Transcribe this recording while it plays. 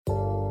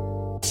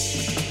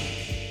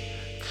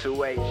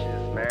2 H's,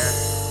 man.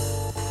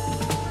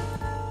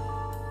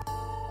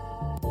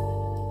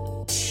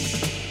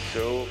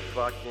 2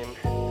 fucking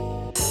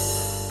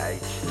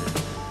H's.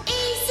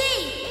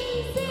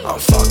 I'm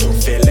fucking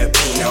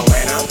Filipino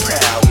and I'm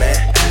proud,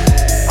 man.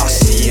 I'll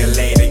see you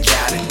later,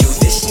 gotta do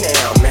this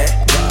now, man.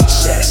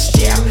 Chest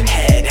out,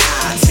 head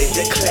high to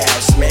the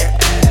clouds, man.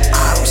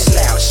 I don't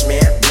slouch,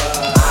 man.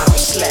 I don't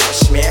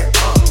slouch, man.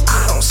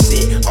 I don't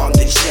sit on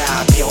the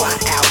job, yo, I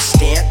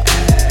outstand.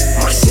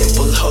 My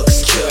simple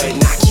hooks could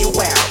knock you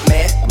out,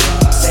 man.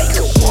 Take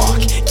a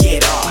walk,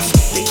 get off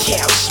the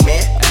couch,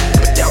 man.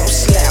 But don't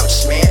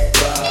slouch, man.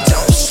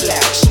 Don't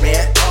slouch,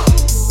 man.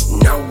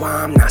 No,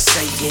 I'm not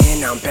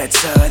saying I'm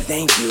better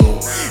than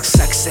you.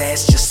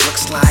 Success just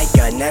looks like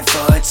a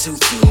never to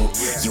you.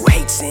 You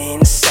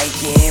hating,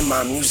 saying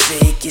my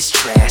music is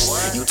trash.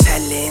 You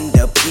telling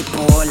the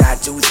people I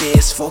do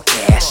this for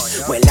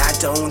cash. Well, I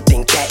don't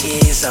think that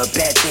is a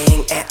bad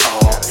thing at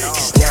all.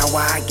 Cause now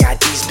I got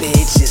these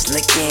bitches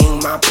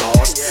licking my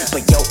balls.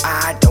 But yo,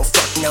 I don't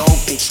fuck no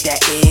bitch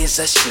that is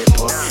a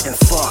stripper. And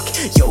fuck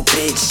yo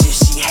bitch if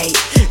she hate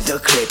the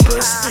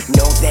Clippers.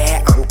 Know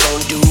that I'm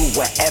gon' do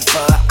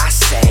whatever I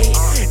say.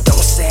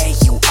 Don't say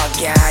you are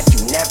God,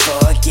 you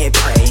never get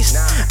praised.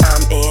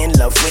 I'm in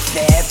love with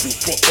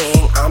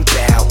everything I'm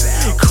bout.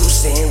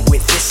 Cruising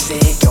with this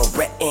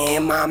cigarette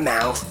in my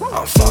mouth.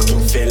 I'm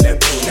fucking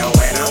Filipino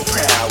and I'm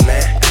proud,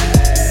 man.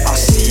 I'll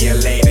see you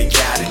later,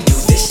 gotta do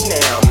this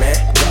now, man.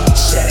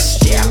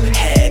 Chest out,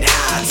 head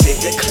high to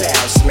the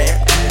clouds, man.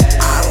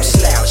 I don't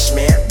slouch,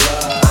 man.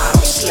 I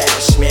don't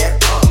slouch, man.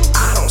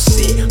 I don't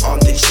sit on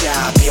the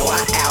job, yo, I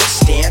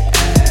outstand.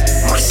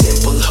 My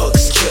simple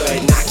hooks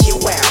could knock you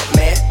out,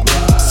 man.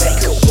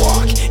 Take a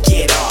walk,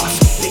 get off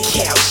the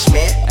couch,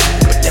 man.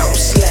 But don't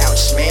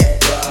slouch, man.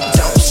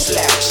 Don't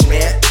slouch,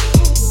 man.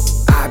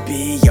 I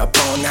be up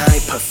all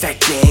night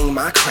perfecting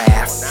my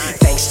craft.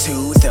 Thanks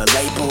to the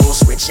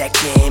labels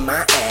rejecting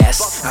my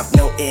ass. I've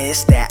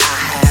noticed that I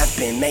have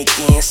been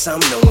making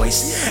some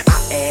noise.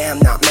 I am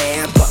not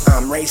mad, but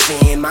I'm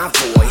raising my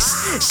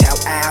voice.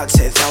 Shout out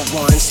to the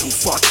ones who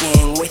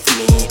fucking with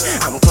me.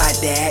 I'm glad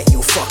that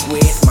you fuck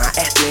with my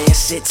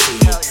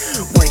ethnicity.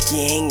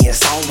 Working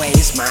is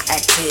always my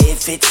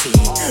activity.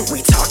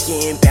 We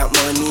talking about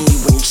money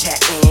when you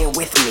chatting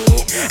with me.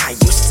 I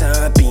used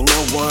to be no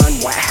one,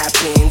 what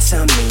happened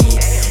to me?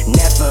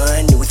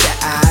 Never knew that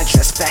I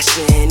dress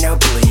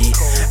fashionably.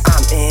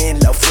 I'm in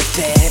love with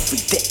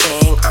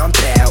everything I'm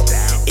bout.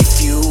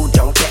 If you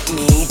don't get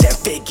me, then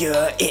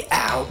figure it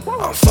out.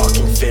 I'm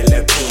fucking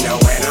Filipino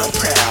and I'm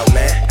proud,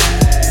 man.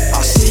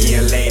 I'll see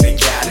you later,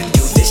 gotta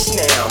do this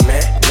now,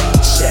 man.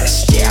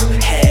 Chest out,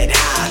 head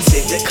high to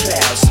the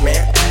clouds,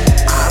 man.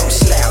 I don't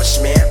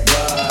slouch, man.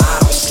 I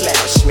don't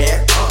slouch,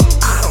 man.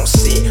 I don't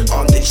sit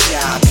on the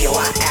job, yo,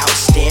 I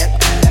outstand.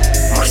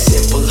 My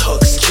simple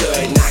hooks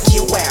could knock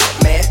you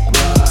out, man.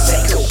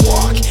 Take a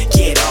walk,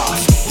 get off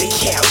the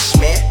couch,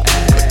 man.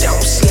 But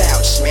don't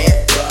slouch, man.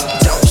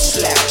 Don't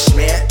slouch,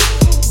 man.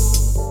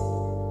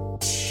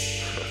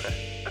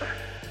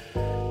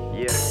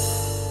 Yeah.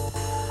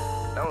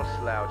 Don't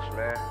slouch,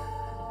 man.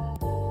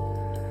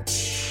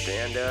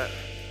 Stand up.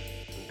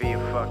 Be a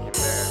fucking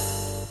man.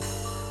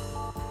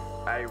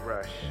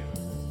 A-Rushh.